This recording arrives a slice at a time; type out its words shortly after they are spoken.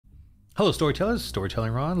Hello, storytellers.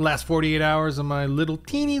 Storytelling Ron. Last 48 hours of my little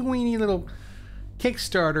teeny weeny little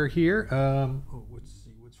Kickstarter here. Let's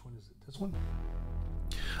see, which one is it? This one.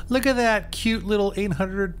 Look at that cute little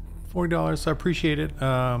 $840. I appreciate it.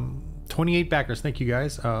 28 backers. Thank you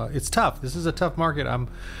guys. It's tough. This is a tough market. I'm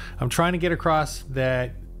trying to get across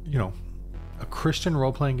that, you know, a Christian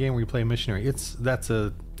role-playing game where you play a missionary.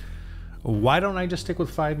 Why don't I just stick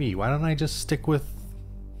with 5e? Why don't I just stick with,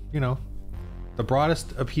 you know, the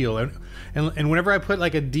broadest appeal? And whenever I put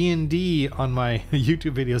like a D&D on my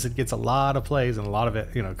YouTube videos, it gets a lot of plays and a lot of it,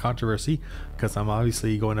 you know, controversy, because I'm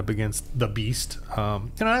obviously going up against the beast.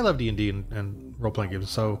 And I love D&D and role-playing games,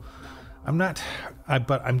 so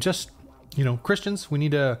but I'm just, you know, Christians, we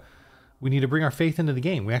need to bring our faith into the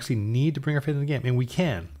game. We actually need to bring our faith into the game, and we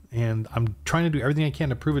can. And I'm trying to do everything I can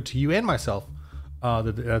to prove it to you and myself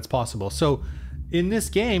that that's possible. So in this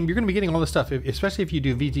game, you're going to be getting all this stuff, especially if you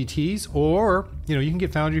do VTTs, or, you know, you can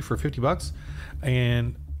get Foundry for $50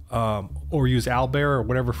 and or use Owlbear or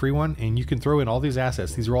whatever free one, and you can throw in all these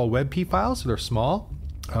assets. These are all WebP files, so they're small.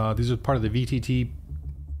 These are part of the VTT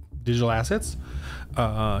digital assets.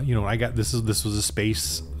 You know, I got this was a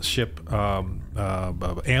spaceship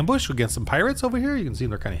ambush against some pirates over here. You can see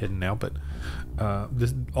they're kind of hidden now, but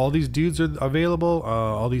all these dudes are available.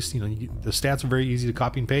 All these, you know, the stats are very easy to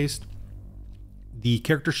copy and paste. The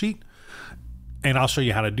character sheet, and I'll show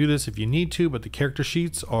you how to do this if you need to, but the character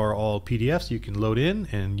sheets are all PDFs. You can load in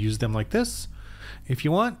and use them like this if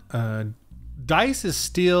you want. Dice is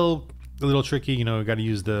still a little tricky. You know, you got to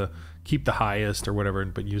use keep the highest or whatever,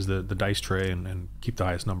 but use the dice tray and keep the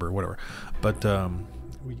highest number or whatever. But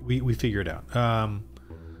we figure it out.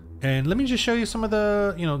 And let me just show you some of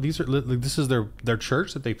the, you know, this is their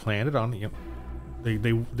church that they planted on. You know,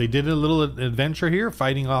 they did a little adventure here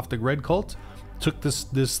fighting off the Red Cult. Took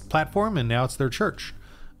this platform, and now it's their church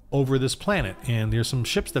over this planet. And there's some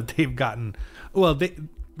ships that they've gotten.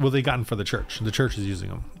 They gotten for the church. The church is using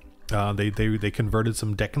them. They converted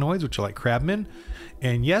some Decanoids, which are like crabmen.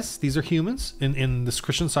 And yes, these are humans. In this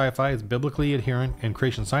Christian sci-fi, it's biblically adherent and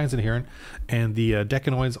creation science adherent. And the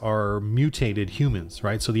Decanoids are mutated humans,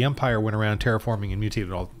 right? So the Empire went around terraforming and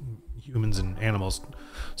mutated all humans and animals.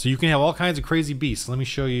 So you can have all kinds of crazy beasts. Let me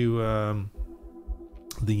show you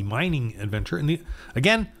the mining adventure. And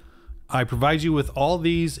again, I provide you with all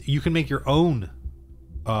these. You can make your own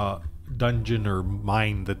dungeon or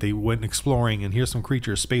mine that they went exploring. And here's some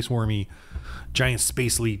creatures: space wormy, giant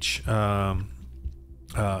space leech. See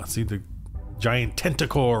the giant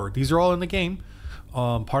tentacore. These are all in the game.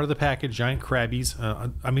 Part of the package. Giant crabbies.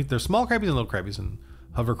 I mean, there's small crabbies and little crabbies, and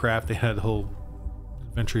hovercraft. They had the whole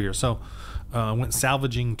adventure here. So went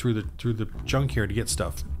salvaging through the junk here to get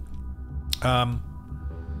stuff.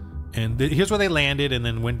 And here's where they landed, and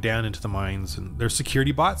then went down into the mines. And there's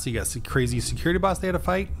security bots. So you got some crazy security bots they had to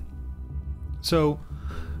fight. So,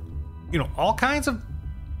 you know, all kinds of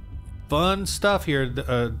fun stuff here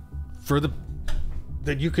that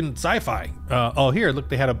you can sci-fi. Oh, here, look,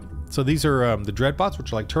 they had so these are the Dreadbots,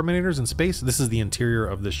 which are like Terminators in space. This is the interior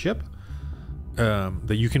of the ship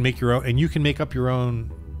that you can make your own, and you can make up your own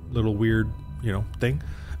little weird, you know, thing.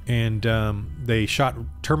 And they shot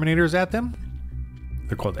Terminators at them.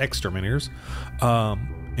 They're called exterminators,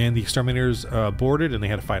 and the exterminators boarded, and they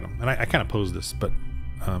had to fight them. And I kind of posed this, but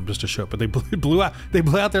just to show it. But they blew out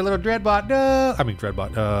their little Dreadbot. No, I mean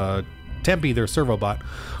Dreadbot. Tempe, their servo bot.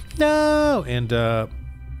 No, and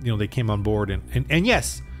you know, they came on board, and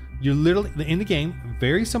yes, you literally in the game,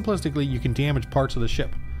 very simplistically, you can damage parts of the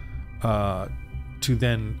ship to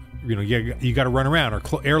then, you know, you got to run around or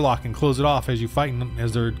airlock and close it off as you fight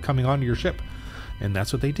as they're coming onto your ship. And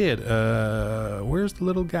that's what they did. Where's the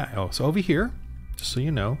little guy? Oh, so over here, just so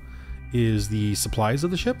you know, is the supplies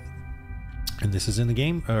of the ship. And this is in the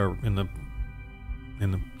game, or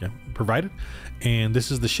provided. And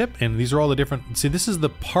this is the ship, and these are all the different. See, this is the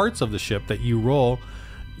parts of the ship that you roll.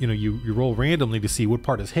 You know, you roll randomly to see what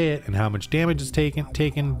part is hit and how much damage is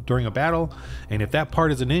taken during a battle. And if that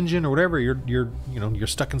part is an engine or whatever, you're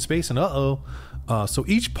stuck in space, and so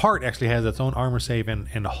each part actually has its own armor save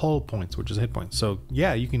and hull points, which is hit points. So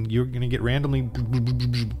yeah, you're gonna get randomly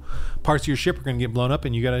parts of your ship are gonna get blown up,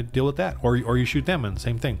 and you got to deal with that, or you shoot them, and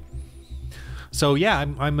same thing. So yeah,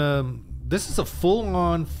 this is a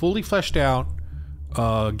full-on, fully fleshed out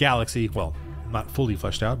galaxy. Well, not fully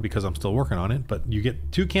fleshed out because I'm still working on it, but you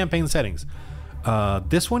get 2 campaign settings.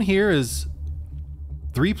 This one here is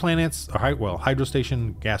 3 planets,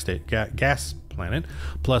 hydrostation, gas planet,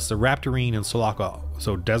 plus the Raptorine and Sulaco,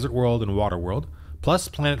 so desert world and water world, plus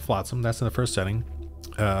planet Flotsam. That's in the first setting.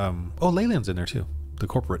 Leyland's in there too, the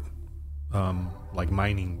corporate like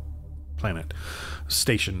mining planet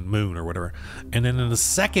station moon or whatever. And then in the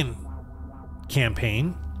second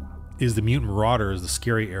campaign is the Mutant Marauder, is the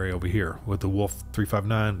scary area over here with the Wolf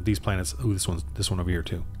 359. These planets. Ooh, this one over here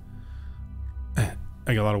too. I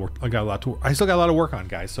got a lot of work. I still got a lot of work on,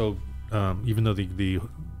 guys. So even though the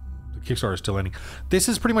Kickstarter is still ending, this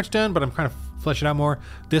is pretty much done. But I'm kind of fleshing out more.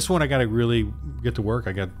 This one I got to really get to work.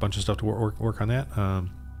 I got a bunch of stuff to work on that.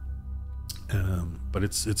 But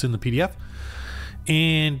it's in the PDF.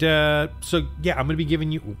 And so yeah, I'm gonna be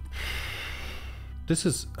giving you. This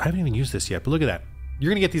is, I haven't even used this yet, but look at that.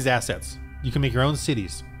 You're gonna get these assets. You can make your own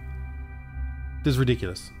cities. This is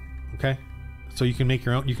ridiculous. Okay, so you can make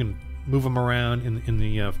your own. You can move them around in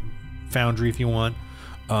the Foundry if you want.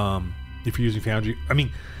 If you're using Foundry, I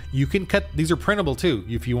mean, you can cut. These are printable too.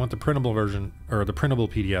 If you want the printable version or the printable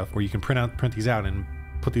PDF, where you can print these out and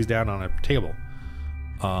put these down on a table.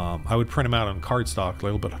 I would print them out on cardstock, a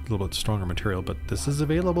little bit stronger material, but this is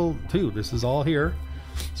available too. This is all here,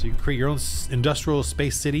 so you can create your own industrial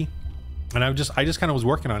space city. And I just kind of was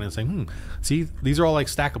working on it and saying, see, these are all like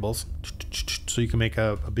stackables, so you can make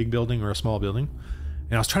a big building or a small building.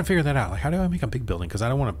 And I was trying to figure that out, like how do I make a big building? Because I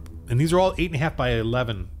don't want to. And these are all 8.5 by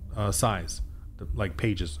 11 size, like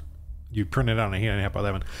pages. You print it out on 8.5 by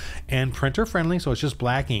 11, and printer friendly, so it's just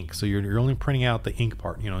black ink. So you're only printing out the ink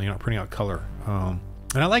part. You're not printing out color.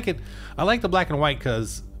 And I like it. I like the black and white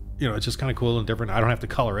because it's just kind of cool and different. I don't have to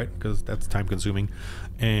color it because that's time consuming,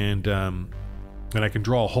 and I can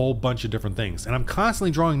draw a whole bunch of different things. And I'm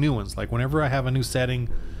constantly drawing new ones. Like whenever I have a new setting,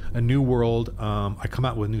 a new world, I come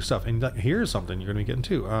out with new stuff. And here's something you're gonna be getting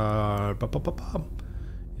too.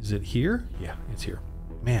 Is it here? Yeah, it's here.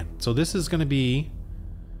 Man, so this is gonna be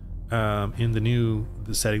in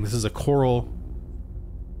the setting. This is a coral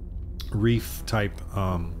reef type.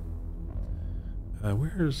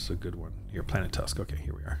 Where's a good one? Here, Planet Tusk. Okay,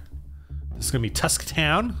 here we are. This is gonna be Tusk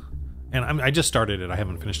Town. And I just started it. I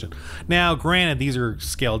haven't finished it. Now, granted, these are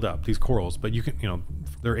scaled up, these corals, but you can,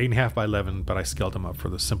 they're 8.5 by 11, but I scaled them up for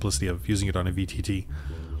the simplicity of using it on a VTT.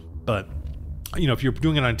 But, if you're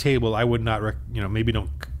doing it on a table, I would not, maybe don't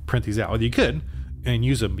print these out. Well, you could and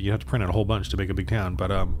use them, but you have to print out a whole bunch to make a big town.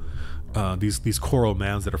 But these coral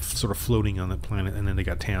mounds that are sort of floating on the planet, and then they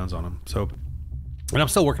got towns on them. So, and I'm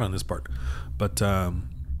still working on this part, but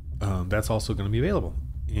that's also going to be available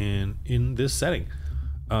in this setting.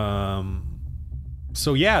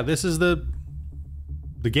 So yeah, this is the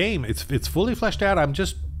game. It's fully fleshed out. I'm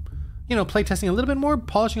just, play testing a little bit more,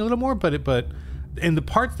 polishing a little more, but and the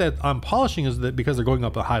parts that I'm polishing is that because they're going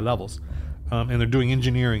up at high levels, and they're doing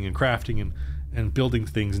engineering and crafting and building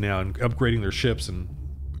things now and upgrading their ships, and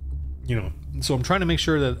so I'm trying to make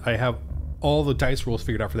sure that I have all the dice rolls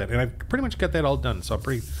figured out for that, and I've pretty much got that all done. So I'm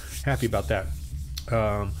pretty happy about that.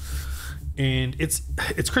 And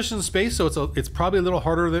it's Christian space, so it's probably a little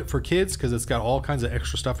harder for kids because it's got all kinds of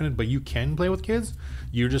extra stuff in it. But you can play with kids.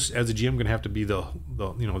 You're just, as a GM, gonna have to be the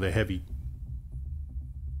heavy,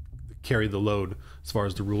 carry the load as far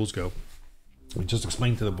as the rules go. And just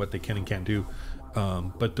explain to them what they can and can't do.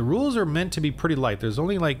 But the rules are meant to be pretty light. There's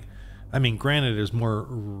only granted, there's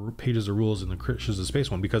more pages of rules in the Christians of Space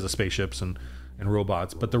one because of spaceships and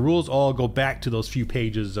robots. But the rules all go back to those few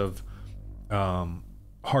pages of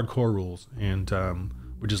hardcore rules, and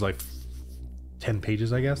which is like 10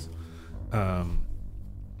 pages, I guess.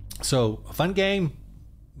 So a fun game.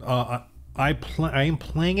 I am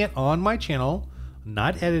playing it on my channel,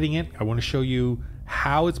 not editing it. I want to show you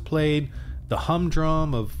how it's played, the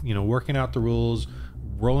humdrum of working out the rules,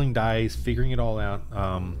 rolling dice, figuring it all out,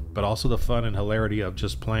 but also the fun and hilarity of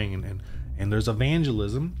just playing. And there's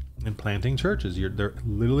evangelism and planting churches. They're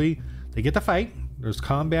literally, they get to fight. There's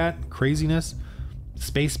combat, craziness,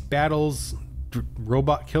 space battles,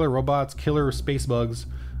 killer robots, killer space bugs,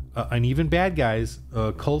 and even bad guys,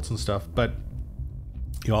 cults and stuff. But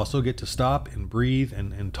you also get to stop and breathe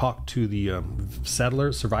and talk to the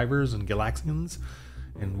settlers, survivors, and Galaxians,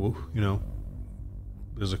 and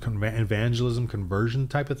there's a evangelism conversion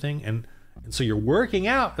type of thing, and so you're working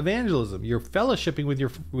out evangelism. You're fellowshipping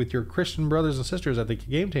with your Christian brothers and sisters at the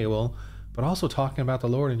game table, but also talking about the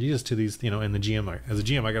Lord and Jesus to these, and the GM. As a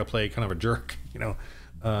GM, I got to play kind of a jerk,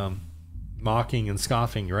 mocking and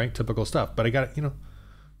scoffing, right? Typical stuff. But I got to do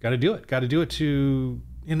it. Got to do it to,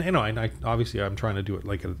 I obviously I'm trying to do it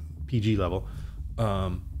like a PG level.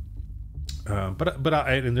 And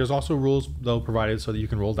there's also rules though provided so that you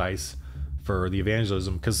can roll dice for the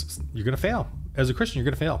evangelism, because you're going to fail. As a Christian, you're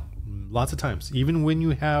going to fail lots of times. Even when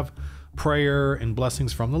you have prayer and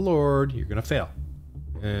blessings from the Lord, you're going to fail.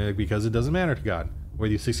 Because it doesn't matter to God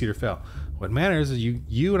whether you succeed or fail. What matters is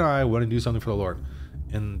you and I want to do something for the Lord,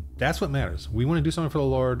 and that's what matters. We want to do something for the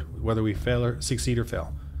Lord, whether we fail or succeed or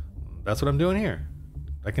fail. That's what I'm doing here.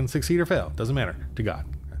 I can succeed or fail. Doesn't matter to God.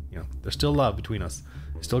 You know, there's still love between us,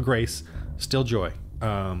 still grace, still joy,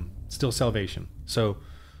 still salvation. So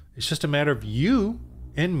it's just a matter of you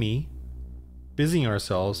and me busying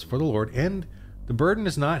ourselves for the Lord, and the burden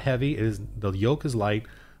is not heavy. The yoke is light.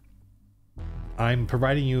 I'm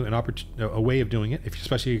providing you a way of doing it,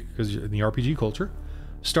 especially because you're in the RPG culture.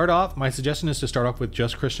 My suggestion is to start off with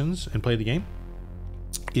just Christians and play the game.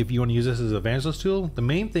 If you want to use this as an evangelist tool, the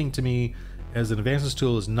main thing to me as an evangelist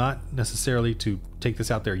tool is not necessarily to take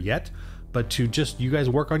this out there yet, but to just you guys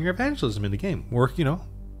work on your evangelism in the game. Work, you know,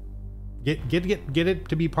 get it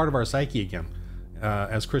to be part of our psyche again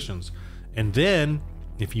as Christians. And then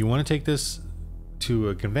if you want to take this to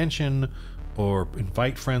a convention or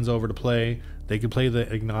invite friends over to play, they can play the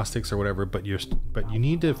agnostics or whatever, but you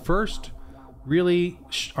need to first really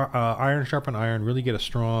iron sharpen iron, really get a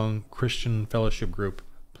strong Christian fellowship group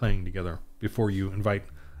playing together before you invite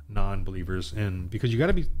non-believers in, because you got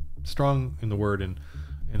to be strong in the word and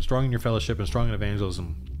strong in your fellowship and strong in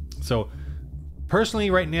evangelism. So personally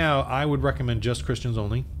right now I would recommend just Christians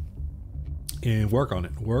only, and work on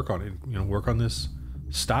it, you know, work on this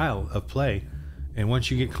style of play. And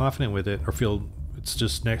once you get confident with it or feel it's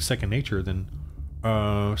just second nature, then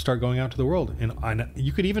start going out to the world. And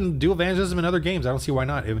you could even do evangelism in other games. I don't see why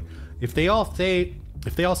not. If they all say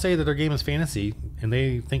that their game is fantasy and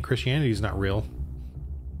they think Christianity is not real,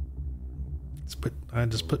 I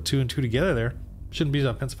just put two and two together there. Shouldn't be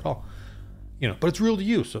offensive at all, you know. But it's real to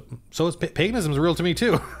you. So is paganism is real to me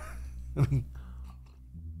too.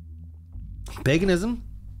 Paganism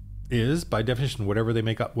is by definition whatever they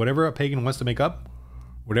make up, whatever a pagan wants to make up,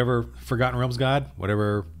 whatever Forgotten Realms god,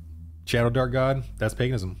 whatever Shadow Dark god, that's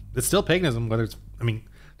paganism. It's still paganism, whether it's, I mean,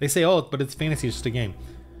 they say, oh, but it's fantasy, it's just a game.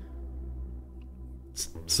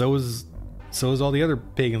 So is all the other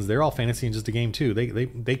pagans. They're all fantasy and just a game too.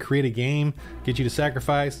 They create a game, get you to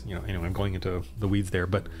sacrifice, you know. Anyway, I'm going into the weeds there,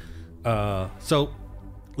 but so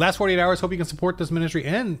last 48 hours, hope you can support this ministry,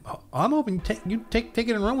 and I'm hoping you take it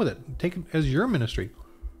and run with it. Take it as your ministry.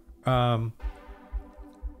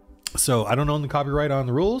 So I don't own the copyright on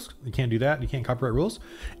the rules. You can't do that. You can't copyright rules.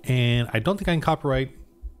 And I don't think I can copyright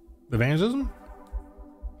evangelism.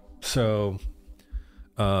 So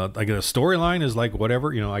like a storyline is like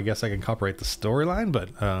whatever, you know, I guess I can copyright the storyline, but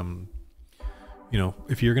you know,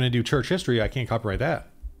 if you're going to do church history, I can't copyright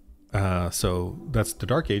that. So that's the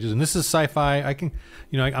Dark Ages, and this is sci-fi. I can,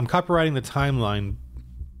 you know, I'm copywriting the timeline,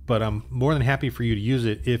 but I'm more than happy for you to use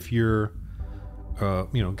it if you're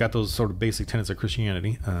you know, got those sort of basic tenets of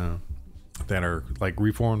Christianity that are like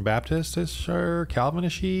Reformed Baptist-ish or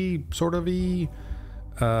Calvinist-y, sort of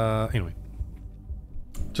anyway,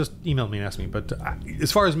 just email me and ask me. But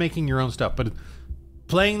as far as making your own stuff, but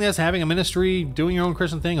playing this, having a ministry, doing your own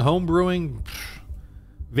Christian thing, home brewing,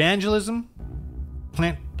 evangelism,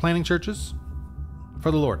 planting churches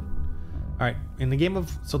for the Lord. All right, in the game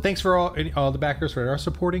of, so thanks for all the backers that are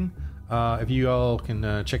supporting. If you all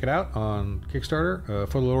can check it out on Kickstarter,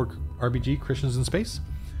 For the Lord RPG Christians in Space.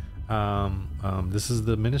 This is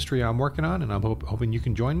the ministry I'm working on, and I'm hoping you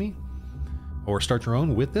can join me or start your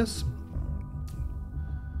own with this.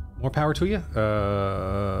 More power to you.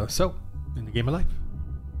 So, in the game of life,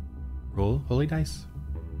 roll holy dice.